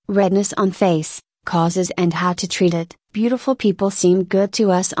Redness on face, causes and how to treat it. Beautiful people seem good to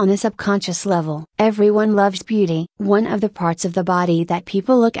us on a subconscious level. Everyone loves beauty. One of the parts of the body that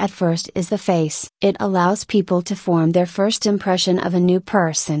people look at first is the face. It allows people to form their first impression of a new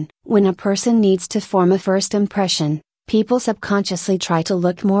person. When a person needs to form a first impression, people subconsciously try to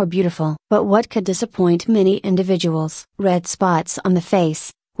look more beautiful. But what could disappoint many individuals? Red spots on the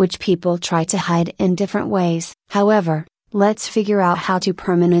face, which people try to hide in different ways. However, let's figure out how to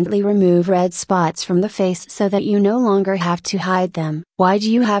permanently remove red spots from the face so that you no longer have to hide them. Why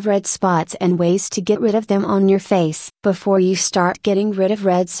do you have red spots and ways to get rid of them on your face? Before you start getting rid of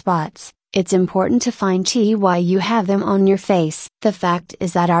red spots, it's important to find out why you have them on your face. The fact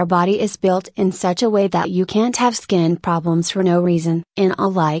is that our body is built in such a way that you can't have skin problems for no reason. In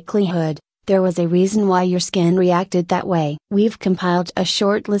all likelihood, there was a reason why your skin reacted that way. We've compiled a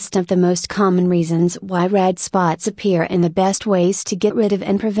short list of the most common reasons why red spots appear and the best ways to get rid of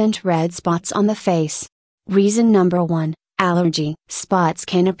and prevent red spots on the face. Reason number 1. Allergy. Spots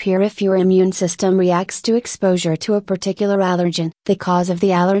can appear if your immune system reacts to exposure to a particular allergen. The cause of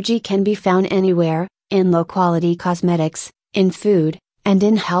the allergy can be found anywhere, in low-quality cosmetics, in food, and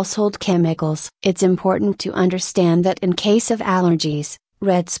in household chemicals. It's important to understand that in case of allergies,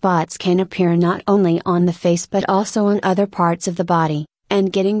 red spots can appear not only on the face but also on other parts of the body,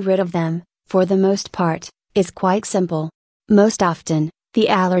 and getting rid of them, for the most part, is quite simple. Most often, the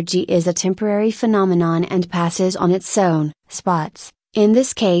allergy is a temporary phenomenon and passes on its own. Spots, in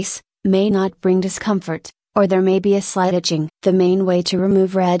this case, may not bring discomfort, or there may be a slight itching. The main way to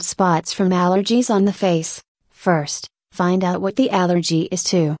remove red spots from allergies on the face: first, find out what the allergy is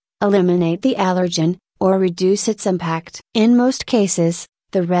to, eliminate the allergen, or reduce its impact. In most cases,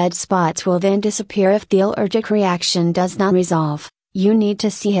 the red spots will then disappear if the allergic reaction does not resolve. You need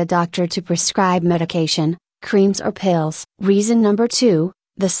to see a doctor to prescribe medication, creams or pills. Reason number 2,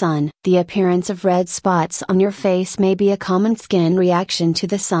 the sun. The appearance of red spots on your face may be a common skin reaction to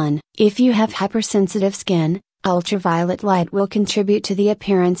the sun. If you have hypersensitive skin, ultraviolet light will contribute to the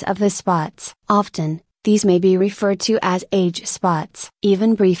appearance of the spots. Often, these may be referred to as age spots.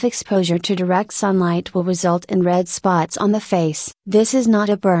 Even brief exposure to direct sunlight will result in red spots on the face. This is not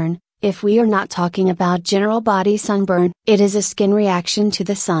a burn, if we are not talking about general body sunburn. It is a skin reaction to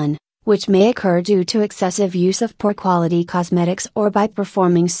the sun, which may occur due to excessive use of poor quality cosmetics or by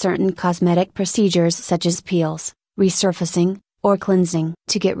performing certain cosmetic procedures such as peels, resurfacing, or cleansing.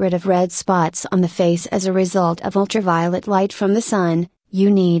 To get rid of red spots on the face as a result of ultraviolet light from the sun,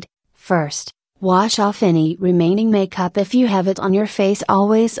 you need, first, wash off any remaining makeup if you have it on your face.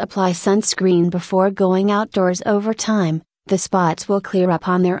 Always apply sunscreen before going outdoors. Over time, the spots will clear up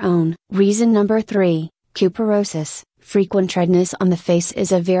on their own. Reason number 3, cuperosis. Frequent redness on the face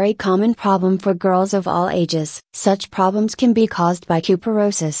is a very common problem for girls of all ages. Such problems can be caused by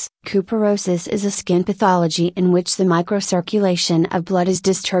cuperosis. Cuperosis is a skin pathology in which the microcirculation of blood is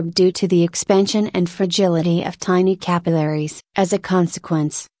disturbed due to the expansion and fragility of tiny capillaries. As a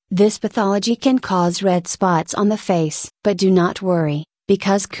consequence, this pathology can cause red spots on the face. But do not worry,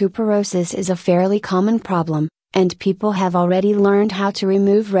 because cuperosis is a fairly common problem, and people have already learned how to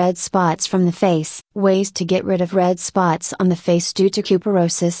remove red spots from the face. Ways to get rid of red spots on the face due to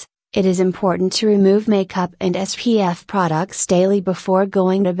cuperosis: it is important to remove makeup and SPF products daily before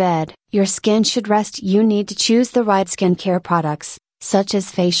going to bed. Your skin should rest. You need to choose the right skincare products, such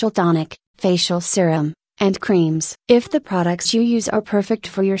as facial tonic, facial serum, and creams. If the products you use are perfect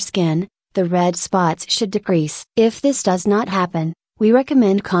for your skin, the red spots should decrease. If this does not happen, we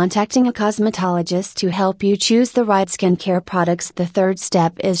recommend contacting a cosmetologist to help you choose the right skincare products. The third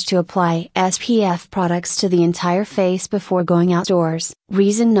step is to apply SPF products to the entire face before going outdoors.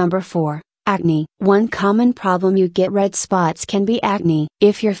 Reason number 4, acne. One common problem you get red spots can be acne.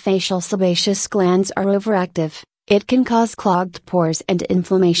 If your facial sebaceous glands are overactive, it can cause clogged pores and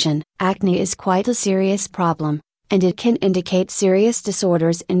inflammation. Acne is quite a serious problem, and it can indicate serious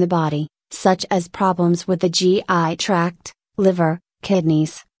disorders in the body, such as problems with the GI tract, liver,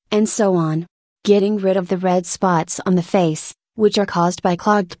 kidneys, and so on. Getting rid of the red spots on the face, which are caused by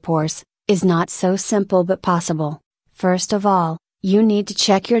clogged pores, is not so simple but possible. First of all, you need to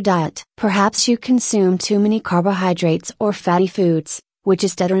check your diet. Perhaps you consume too many carbohydrates or fatty foods, which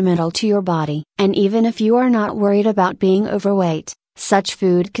is detrimental to your body. And even if you are not worried about being overweight, such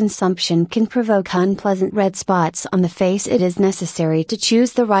food consumption can provoke unpleasant red spots on the face. It is necessary to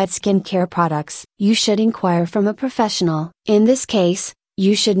choose the right skincare products. You should inquire from a professional. In this case,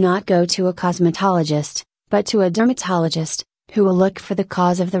 you should not go to a cosmetologist, but to a dermatologist, who will look for the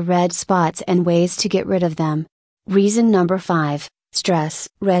cause of the red spots and ways to get rid of them. Reason number 5, stress.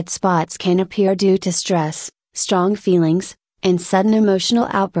 Red spots can appear due to stress, strong feelings, and sudden emotional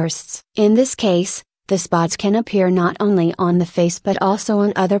outbursts. In this case, the spots can appear not only on the face but also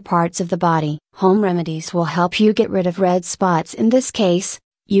on other parts of the body. Home remedies will help you get rid of red spots. In this case,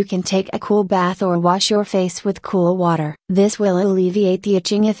 you can take a cool bath or wash your face with cool water. This will alleviate the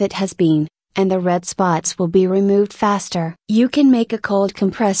itching if it has been, and the red spots will be removed faster. You can make a cold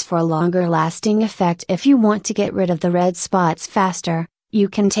compress for a longer lasting effect. If you want to get rid of the red spots faster, you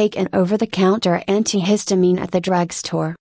can take an over-the-counter antihistamine at the drugstore.